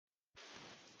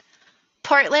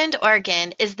Portland,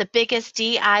 Oregon is the biggest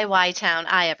DIY town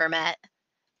I ever met,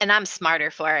 and I'm smarter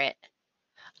for it.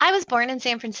 I was born in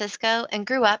San Francisco and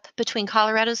grew up between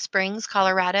Colorado Springs,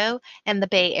 Colorado, and the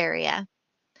Bay Area.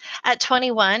 At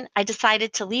 21, I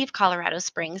decided to leave Colorado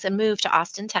Springs and move to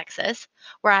Austin, Texas,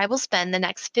 where I will spend the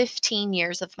next 15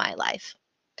 years of my life,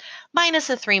 minus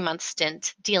a 3 month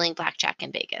stint dealing blackjack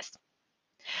in Vegas.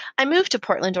 I moved to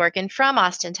Portland, Oregon from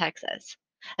Austin, Texas,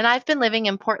 and I've been living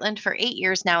in Portland for 8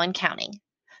 years now and counting.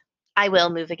 I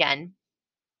will move again.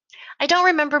 I don't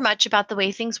remember much about the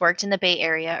way things worked in the Bay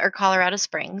Area or Colorado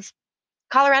Springs.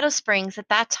 Colorado Springs at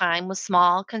that time was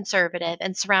small, conservative,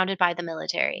 and surrounded by the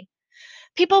military.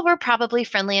 People were probably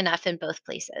friendly enough in both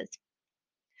places.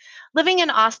 Living in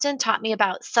Austin taught me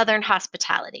about Southern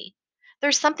hospitality.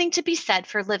 There's something to be said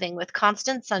for living with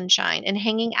constant sunshine and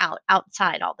hanging out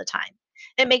outside all the time.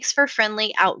 It makes for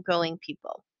friendly, outgoing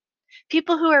people.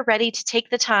 People who are ready to take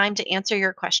the time to answer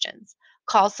your questions,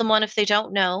 call someone if they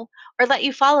don't know, or let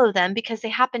you follow them because they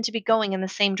happen to be going in the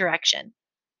same direction.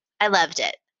 I loved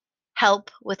it. Help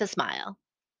with a smile.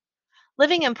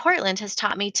 Living in Portland has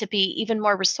taught me to be even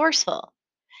more resourceful.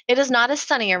 It is not as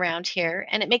sunny around here,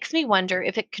 and it makes me wonder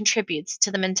if it contributes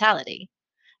to the mentality.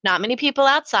 Not many people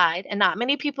outside, and not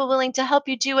many people willing to help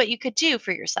you do what you could do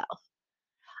for yourself.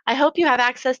 I hope you have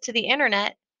access to the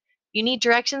internet. You need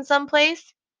directions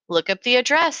someplace? Look up the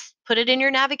address, put it in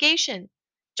your navigation.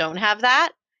 Don't have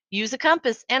that? Use a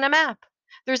compass and a map.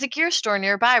 There's a gear store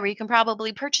nearby where you can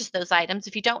probably purchase those items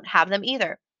if you don't have them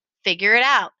either. Figure it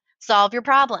out. Solve your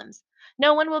problems.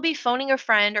 No one will be phoning a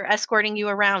friend or escorting you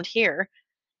around here.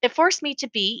 It forced me to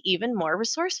be even more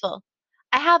resourceful.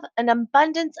 I have an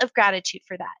abundance of gratitude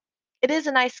for that. It is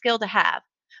a nice skill to have.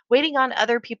 Waiting on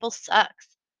other people sucks.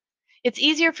 It's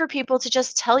easier for people to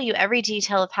just tell you every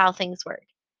detail of how things work.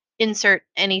 Insert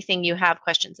anything you have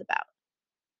questions about.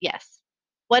 Yes.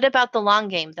 What about the long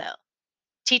game, though?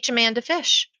 Teach a man to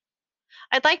fish.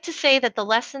 I'd like to say that the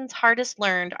lessons hardest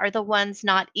learned are the ones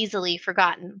not easily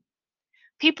forgotten.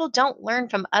 People don't learn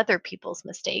from other people's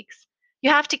mistakes.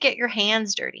 You have to get your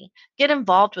hands dirty, get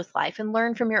involved with life, and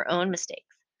learn from your own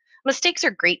mistakes. Mistakes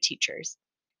are great teachers.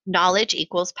 Knowledge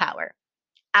equals power.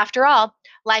 After all,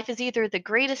 life is either the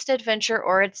greatest adventure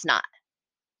or it's not.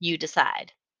 You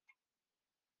decide.